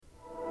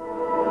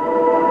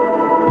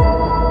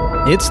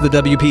It's the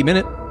WP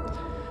Minute.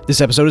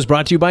 This episode is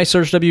brought to you by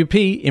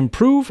SearchWP.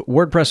 Improve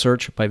WordPress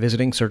search by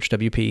visiting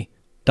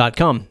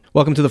searchwp.com.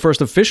 Welcome to the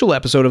first official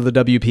episode of the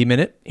WP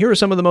Minute. Here are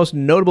some of the most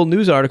notable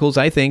news articles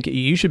I think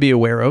you should be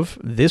aware of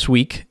this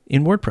week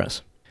in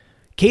WordPress.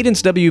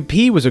 Kadence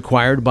WP was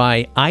acquired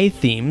by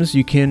iThemes.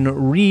 You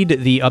can read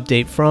the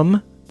update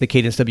from the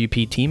Kadence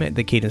WP team at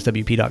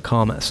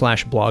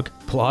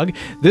thecadencewp.com/blog.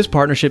 This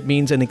partnership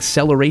means an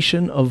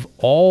acceleration of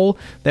all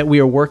that we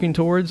are working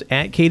towards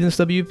at Kadence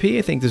WP.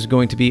 I think this is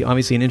going to be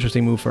obviously an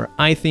interesting move for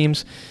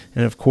iThemes.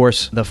 And of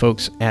course, the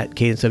folks at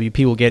Kadence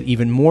WP will get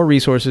even more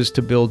resources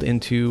to build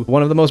into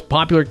one of the most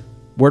popular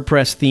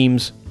WordPress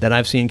themes that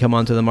I've seen come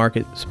onto the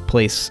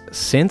marketplace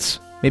since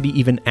maybe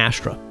even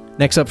Astra.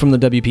 Next up from the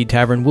WP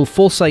Tavern, will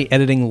full site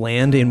editing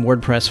land in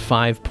WordPress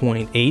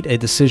 5.8? A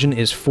decision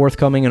is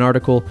forthcoming. An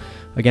article,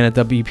 again, at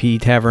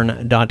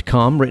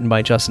WPTavern.com, written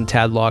by Justin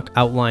Tadlock,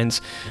 outlines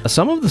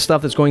some of the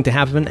stuff that's going to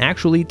happen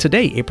actually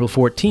today, April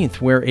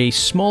 14th, where a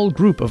small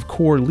group of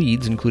core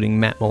leads, including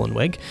Matt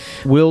Mullenweg,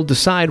 will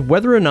decide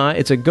whether or not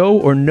it's a go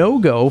or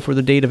no-go for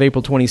the date of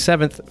April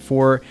 27th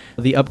for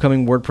the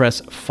upcoming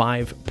WordPress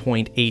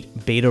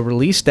 5.8 beta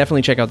release.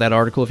 Definitely check out that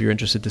article if you're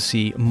interested to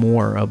see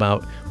more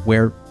about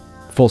where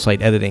full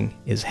site editing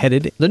is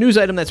headed. The news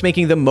item that's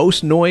making the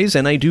most noise,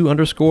 and I do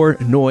underscore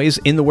noise,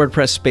 in the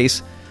WordPress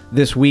space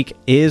this week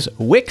is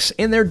Wix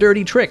and their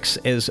dirty tricks,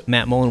 as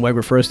Matt Mullenweg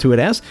refers to it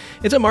as.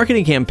 It's a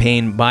marketing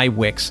campaign by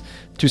Wix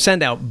to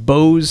send out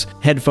Bose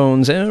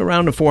headphones at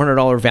around a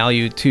 $400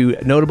 value to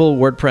notable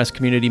WordPress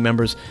community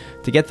members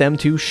to get them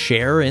to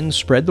share and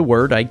spread the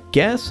word, I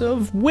guess,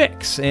 of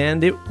Wix.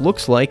 And it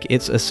looks like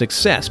it's a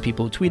success.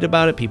 People tweet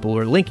about it, people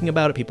are linking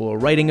about it, people are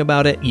writing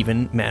about it,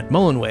 even Matt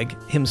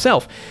Mullenweg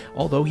himself,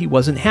 although he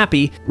wasn't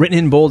happy, written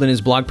in bold in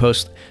his blog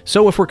post.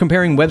 So if we're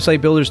comparing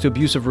website builders to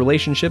abusive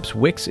relationships,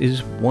 Wix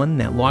is one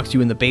that locks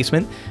you in the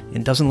basement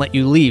and doesn't let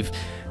you leave.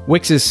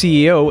 Wix's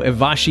CEO,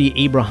 Avashi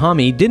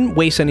Abrahami, didn't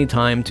waste any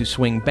time to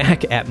swing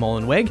back at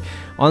Mullenweg.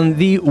 On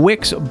the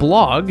Wix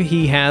blog,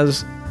 he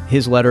has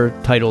his letter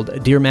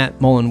titled, Dear Matt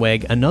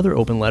Mullenweg, another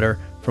open letter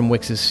from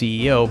Wix's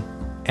CEO,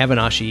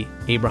 Avinashi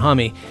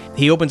Abrahami.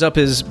 He opens up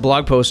his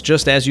blog post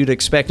just as you'd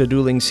expect a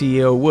dueling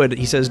CEO would.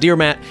 He says, Dear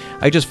Matt,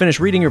 I just finished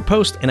reading your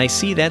post and I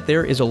see that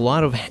there is a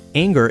lot of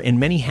anger and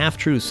many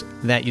half-truths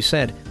that you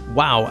said.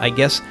 Wow, I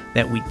guess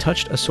that we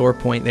touched a sore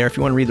point there. If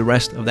you want to read the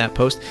rest of that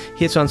post,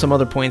 he hits on some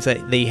other points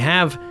that they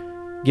have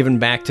given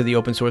back to the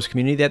open source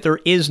community, that there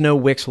is no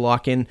Wix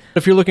lock-in.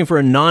 If you're looking for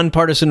a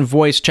nonpartisan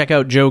voice, check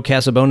out Joe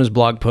Casabona's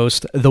blog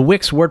post. The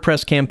Wix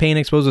WordPress campaign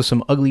exposes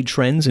some ugly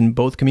trends in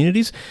both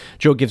communities.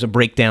 Joe gives a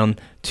breakdown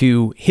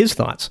to his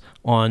thoughts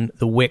on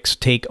the Wix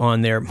take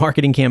on their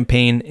marketing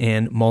campaign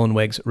and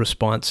Mullenweg's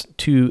response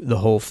to the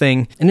whole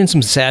thing. And in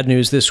some sad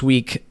news this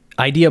week,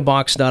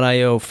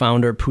 Ideabox.io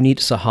founder Puneet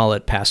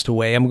Sahalat passed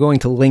away. I'm going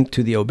to link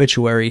to the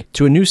obituary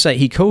to a news site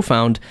he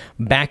co-founded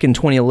back in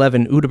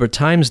 2011,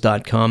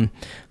 UdibirTimes.com.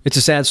 It's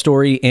a sad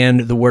story, and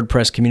the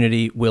WordPress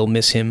community will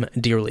miss him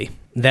dearly.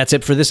 That's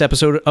it for this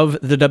episode of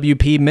the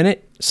WP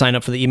Minute. Sign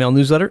up for the email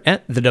newsletter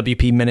at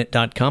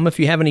thewpminute.com. If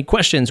you have any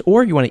questions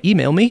or you want to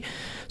email me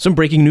some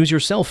breaking news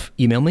yourself,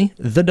 email me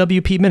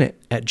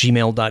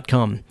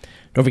thewpminute@gmail.com.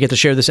 Don't forget to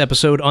share this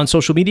episode on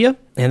social media.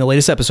 And the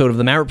latest episode of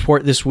the Matt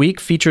Report this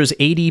week features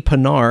Adi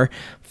Panar,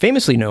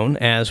 famously known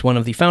as one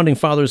of the founding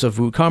fathers of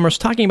WooCommerce,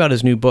 talking about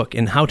his new book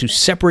and how to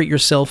separate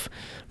yourself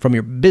from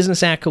your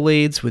business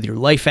accolades with your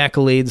life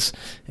accolades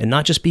and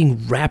not just being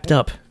wrapped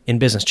up in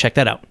business. Check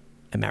that out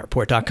at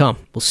mattreport.com.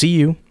 We'll see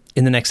you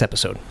in the next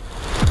episode.